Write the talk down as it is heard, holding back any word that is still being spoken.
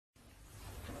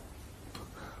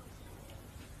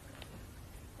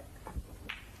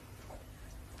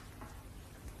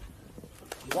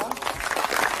1.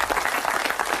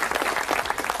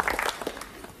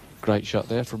 Great shot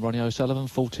there from Ronnie O'Sullivan,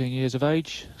 14 years of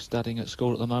age, studying at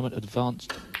school at the moment,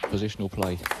 advanced positional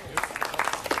play.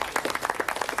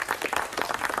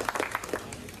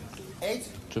 8.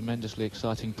 Tremendously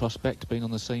exciting prospect, been on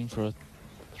the scene for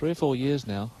 3 or 4 years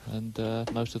now, and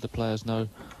most of the players know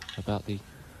about the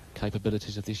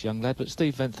capabilities of this young lad, but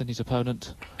Steve Ventham, his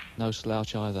opponent, no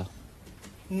slouch either.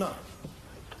 9.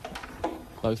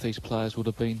 Both these players would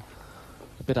have been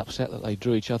a bit upset that they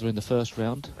drew each other in the first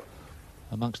round.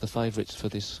 Amongst the favourites for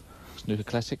this Snooker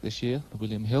Classic this year, the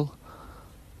William Hill.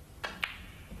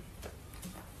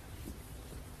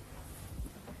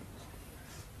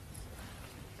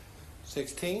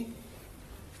 16.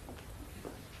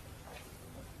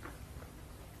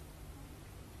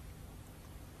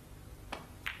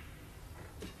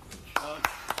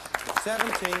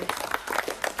 17.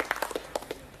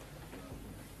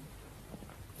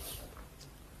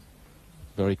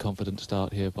 Very confident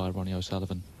start here by Ronnie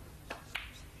O'Sullivan.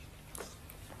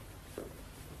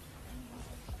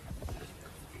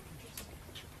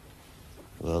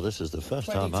 Well, this is the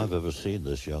first 22. time I've ever seen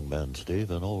this young man,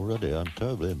 Steve, and already I'm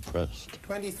terribly impressed.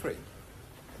 23.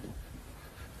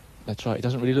 That's right, he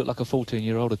doesn't really look like a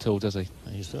 14-year-old at all, does he?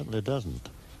 He certainly doesn't.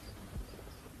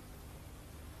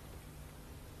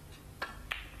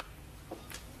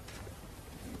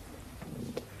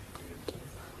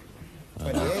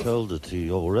 And I'm told that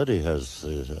he already has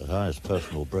the highest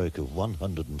personal break of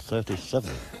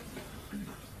 137.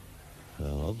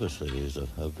 Well, obviously he's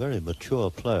a very mature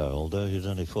player, although he's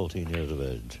only 14 years of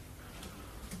age.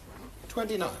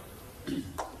 29.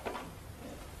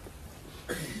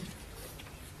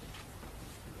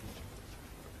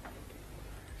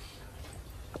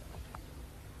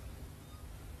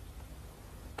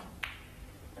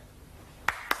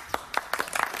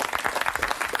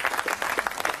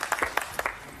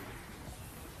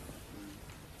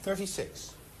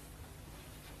 36.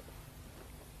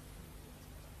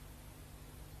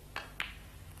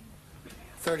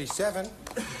 37.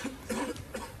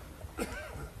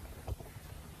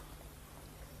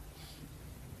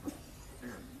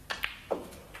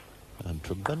 And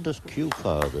tremendous cue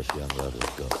power this young lad has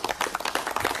got.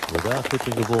 Without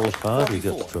hitting the balls hard, he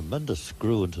gets tremendous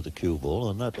screw into the cue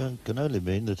ball, and that can only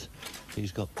mean that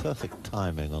he's got perfect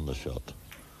timing on the shot.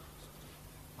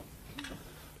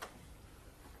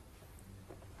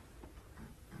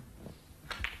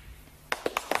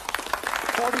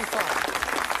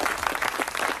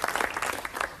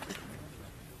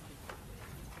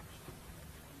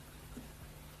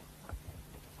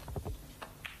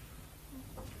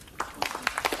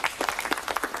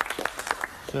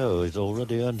 So he's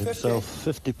already earned himself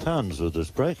 £50 with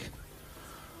this break.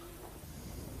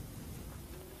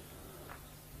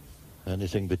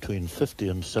 Anything between 50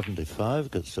 and 75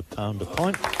 gets £1 a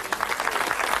point.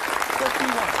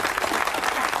 51.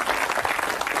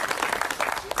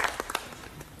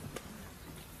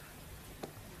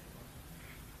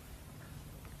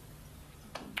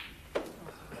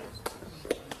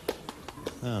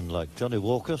 And like Johnny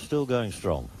Walker, still going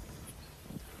strong.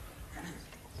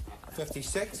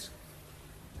 56.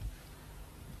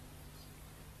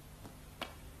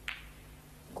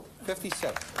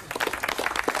 57.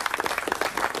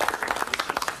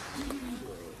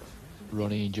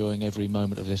 Ronnie enjoying every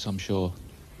moment of this, I'm sure.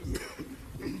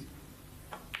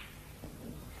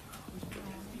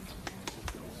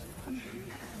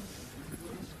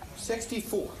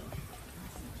 64.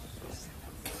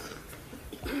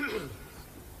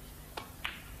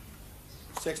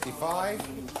 65.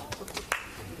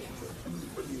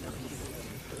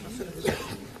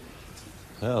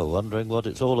 'Wondering what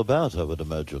it's all about, I would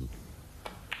imagine.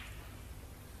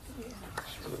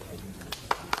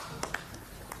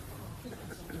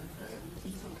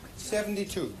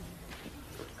 72.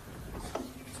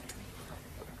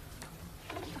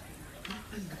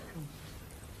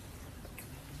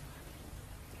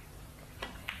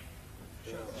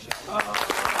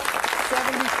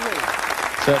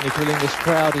 73. Certainly filling this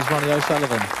crowd is Ronnie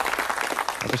O'Sullivan.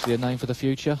 Obviously a name for the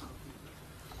future.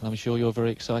 I'm sure you're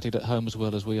very excited at home as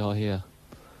well as we are here.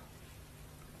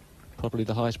 Probably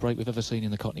the highest break we've ever seen in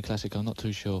the Cockney Classic, I'm not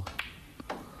too sure.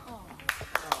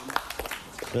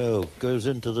 So, goes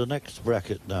into the next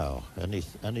bracket now.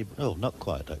 Oh, not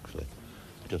quite actually.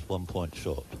 Just 1 point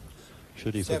short.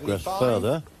 Should he progress 75.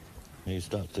 further, he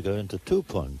starts to go into 2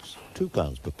 points,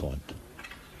 £2 per point.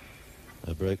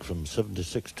 A break from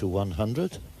 76 to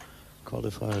 100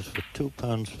 qualifies for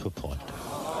 £2 per point.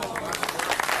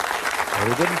 Well,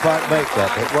 he didn't quite make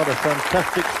that, but what a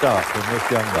fantastic start from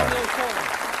this young man.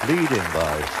 Leading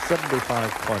by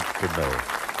 75 points to 0.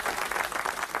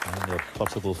 And a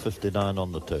possible 59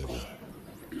 on the table.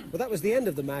 Well, that was the end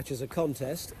of the match as a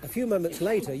contest. A few moments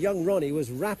later, young Ronnie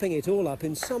was wrapping it all up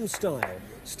in some style.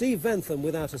 Steve Bentham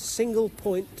without a single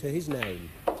point to his name.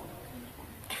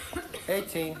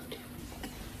 18.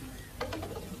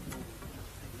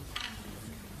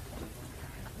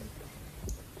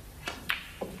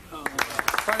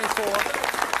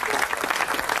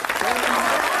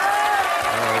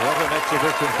 What an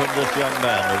exhibition from this young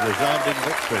man. A resounding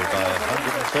victory by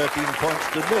 113 points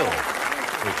to 0.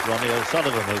 It's Ronnie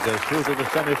O'Sullivan who goes through to the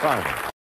semi-final.